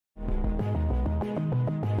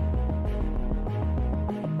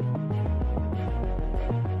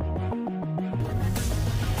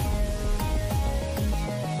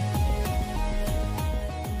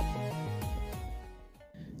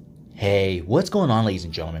Hey, what's going on, ladies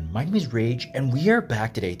and gentlemen? My name is Rayge, and we are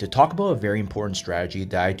back today to talk about a very important strategy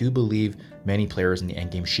that I do believe many players in the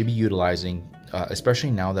endgame should be utilizing, especially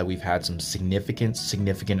now that we've had some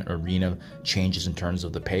significant arena changes in terms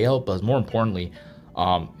of the payout, but more importantly,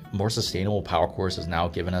 more sustainable power cores has now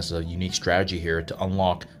given us a unique strategy here to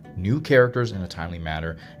unlock new characters in a timely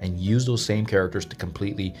manner and use those same characters to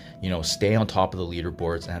completely, stay on top of the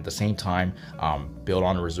leaderboards and at the same time build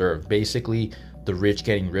on a reserve. Basically, the rich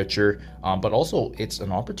getting richer, but also it's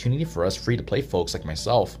an opportunity for us free-to-play folks like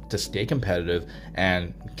myself to stay competitive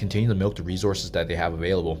and continue to milk the resources that they have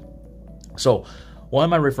available. So what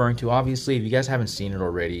am I referring to? Obviously, if you guys haven't seen it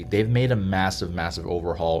already, they've made a massive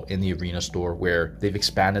overhaul in the arena store where they've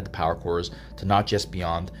expanded the power cores to not just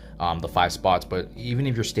beyond the 5 spots, but even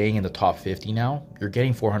if you're staying in the top 50 now, you're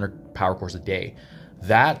getting 400 power cores a day.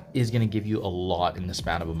 That is going to give you a lot in the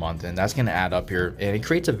span of a month, and that's going to add up here, and it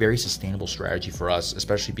creates a very sustainable strategy for us,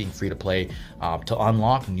 especially being free to play, to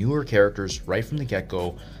unlock newer characters right from the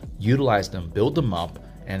get-go, utilize them, build them up,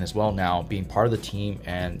 and as well now being part of the team,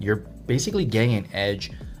 and you're basically getting an edge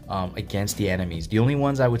against the enemies. The only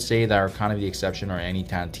ones I would say that are kind of the exception are any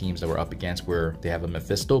kind of teams that we're up against where they have a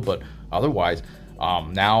Mephisto, but otherwise,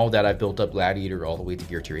 now that I've built up Gladiator all the way to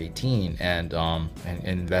gear tier 18 and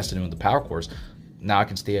invested in the power cores, now I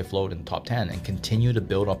can stay afloat in the top 10 and continue to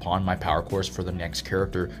build upon my power cores for the next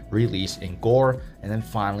character release in Gore, and then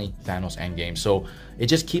finally Thanos endgame. So it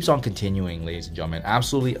just keeps on continuing, ladies and gentlemen.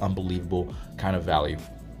 Absolutely unbelievable kind of value.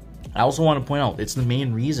 I also want to point out, it's the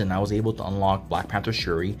main reason I was able to unlock Black Panther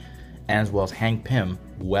Shuri as well as Hank Pym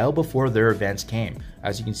well before their events came.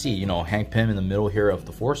 As you can see, Hank Pym in the middle here of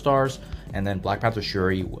the 4 stars, and then Black Panther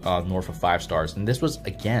Shuri north of 5 stars. And this was,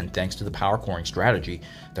 again, thanks to the power coring strategy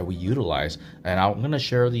that we utilize. And I'm going to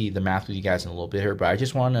share the math with you guys in a little bit here, but I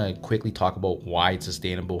just want to quickly talk about why it's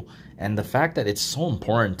sustainable and the fact that it's so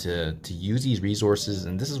important to use these resources.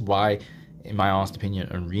 And this is why, in my honest opinion,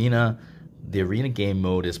 the arena game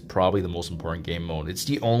mode is probably the most important game mode. It's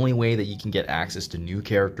the only way that you can get access to new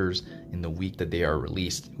characters in the week that they are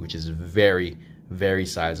released, which is very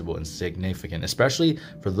sizable and significant, especially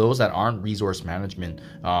for those that aren't resource management.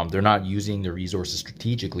 They're not using the resources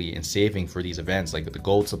strategically and saving for these events, like the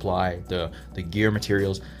gold supply, the gear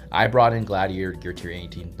materials. I brought in Gladiator gear tier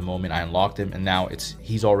 18 the moment I unlocked him, and now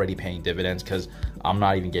he's already paying dividends because I'm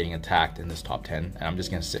not even getting attacked in this top 10, and I'm just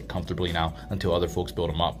going to sit comfortably now until other folks build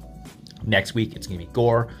him up. Next week, it's going to be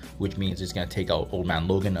Gore, which means it's going to take out Old Man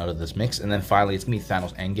Logan out of this mix. And then finally, it's going to be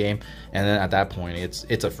Thanos endgame. And then at that point,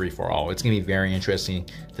 it's a free-for-all. It's going to be very interesting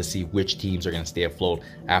to see which teams are going to stay afloat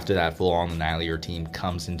after that full-on Annihilator team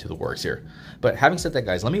comes into the works here. But having said that,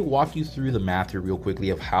 guys, let me walk you through the math here real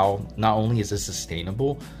quickly of how not only is this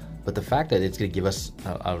sustainable, but the fact that it's going to give us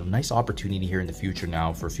a nice opportunity here in the future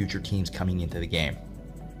now for future teams coming into the game.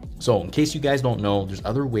 So in case you guys don't know, there's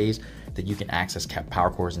other ways that you can access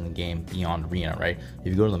power cores in the game beyond arena, right? If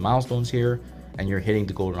you go to the milestones here and you're hitting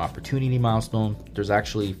the golden opportunity milestone, there's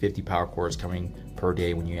actually 50 power cores coming per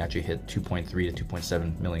day when you actually hit 2.3 to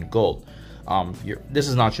 2.7 million gold. This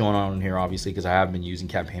is not showing on here obviously because I haven't been using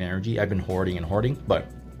campaign energy. I've been hoarding, but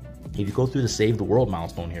if you go through the save the world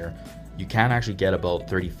milestone here, you can actually get about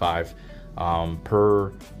 35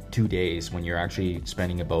 per 2 days when you're actually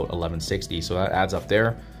spending about 1160. So that adds up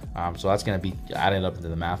there. So that's going to be added up into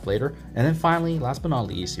the math later. And then finally, last but not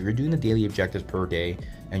least, if you're doing the daily objectives per day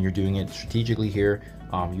and you're doing it strategically here,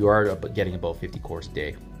 you are getting about 50 cores a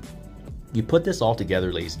day. You put this all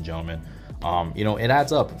together, ladies and gentlemen, it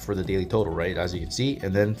adds up for the daily total, right? As you can see.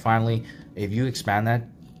 And then finally, if you expand that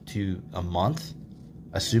to a month,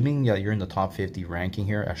 assuming that you're in the top 50 ranking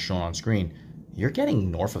here as shown on screen, you're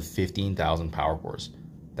getting north of 15,000 power cores.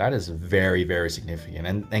 That is very significant.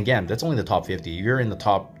 And again, that's only the top 50. If you're in the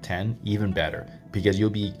top 10, even better, because you'll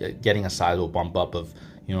be getting a sizable bump up of,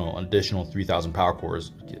 an additional 3,000 power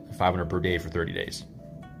cores, 500 per day for 30 days.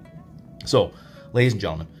 So, ladies and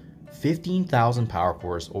gentlemen, 15,000 power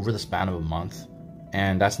cores over the span of a month,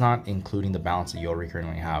 and that's not including the balance that you already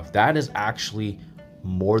currently have. That is actually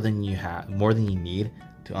more than you need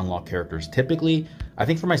to unlock characters. Typically, I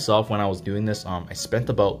think for myself, when I was doing this, I spent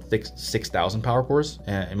about 6,000 power cores,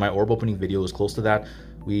 and my orb opening video was close to that.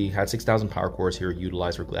 We had 6,000 power cores here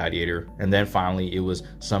utilized for Gladiator, and then finally it was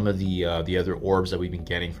some of the other orbs that we've been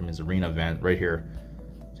getting from his arena event right here.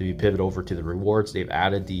 So if you pivot over to the rewards, they've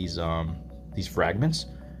added these fragments,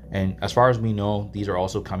 and as far as we know, these are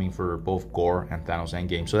also coming for both Gore and Thanos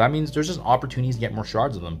endgame. So that means there's just opportunities to get more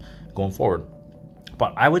shards of them going forward.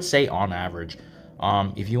 But I would say on average,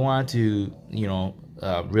 if you want to,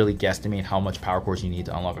 really guesstimate how much power cores you need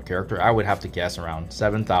to unlock a character, I would have to guess around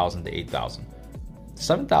 7,000 to 8,000.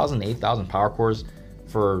 7,000 to 8,000 power cores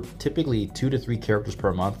for typically 2 to 3 characters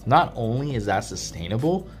per month, not only is that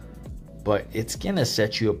sustainable, but it's gonna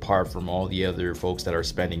set you apart from all the other folks that are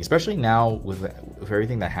spending, especially now with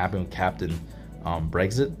everything that happened with Captain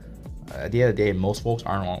Brexit. At the end of the day, most folks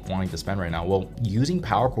aren't wanting to spend right now. Well, using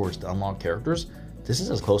power cores to unlock characters, this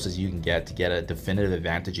is as close as you can get to get a definitive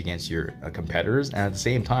advantage against your competitors, and at the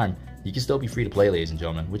same time, you can still be free to play, ladies and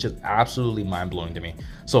gentlemen, which is absolutely mind-blowing to me.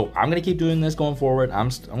 So I'm gonna keep doing this going forward. I'm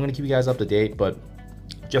gonna keep you guys up to date, but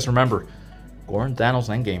just remember, Gore and Thanos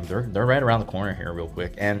endgame, they're right around the corner here real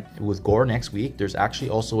quick. And with Gore next week, there's actually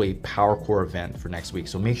also a power core event for next week.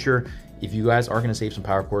 So make sure, if you guys are going to save some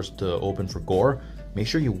power cores to open for Gore, make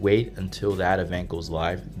sure you wait until that event goes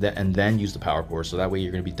live and then use the power core. So that way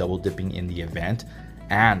you're going to be double dipping in the event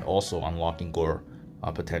and also unlocking Gore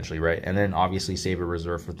potentially, right? And then obviously save a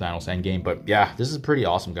reserve for Thanos endgame. But yeah, this is pretty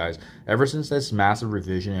awesome, guys. Ever since this massive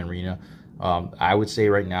revision in Arena, I would say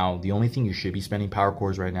right now, the only thing you should be spending power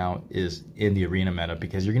cores right now is in the Arena meta,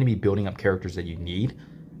 because you're going to be building up characters that you need,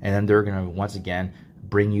 and then they're going to once again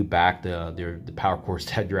bring you back the power cores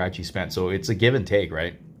that you're actually spent. So it's a give and take,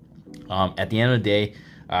 right? At the end of the day,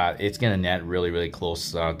 it's going to net really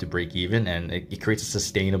close to break even, and it creates a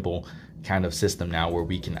sustainable kind of system now where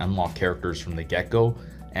we can unlock characters from the get-go,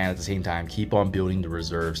 and at the same time keep on building the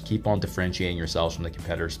reserves, keep on differentiating yourselves from the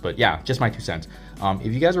competitors. But yeah, just my 2 cents.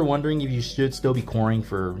 If you guys are wondering if you should still be coring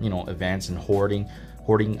for, you know, events and hoarding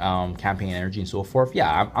campaign energy and so forth,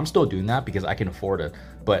 yeah, I'm still doing that because I can afford it.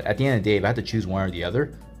 But at the end of the day, if I had to choose one or the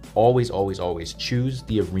other, always choose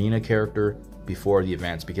the Arena character before the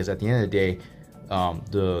events, because at the end of the day,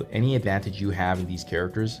 any advantage you have in these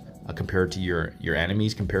characters compared to your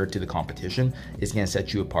enemies, compared to the competition, is going to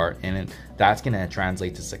set you apart, and that's going to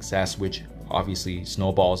translate to success, which obviously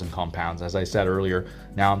snowballs and compounds. As I said earlier,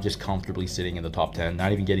 now I'm just comfortably sitting in the top 10,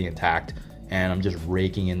 not even getting attacked, and I'm just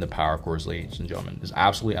raking in the power cores, ladies and gentlemen. It's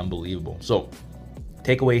absolutely unbelievable. So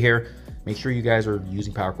takeaway here, make sure you guys are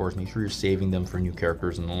using power cores, make sure you're saving them for new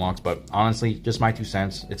characters and unlocks. But honestly, just my 2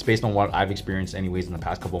 cents. It's based on what I've experienced anyways in the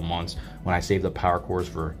past couple of months when I saved the power cores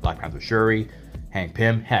for Black Panther Shuri, Hank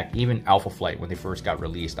Pym, heck, even Alpha Flight when they first got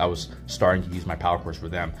released, I was starting to use my power cores for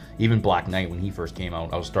them. Even Black Knight, when he first came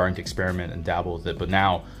out, I was starting to experiment and dabble with it. But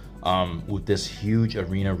now, with this huge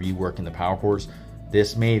Arena rework in the power cores,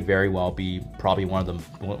 this may very well be probably one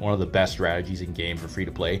of the best strategies in game for free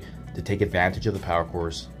to play, to take advantage of the power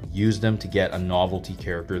cores, use them to get a novelty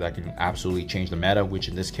character that can absolutely change the meta, which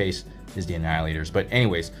in this case is the Annihilators. But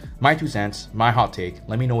anyways, my 2 cents, my hot take.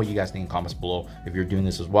 Let me know what you guys think in the comments below if you're doing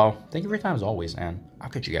this as well. Thank you for your time as always, and I'll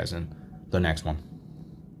catch you guys in the next one.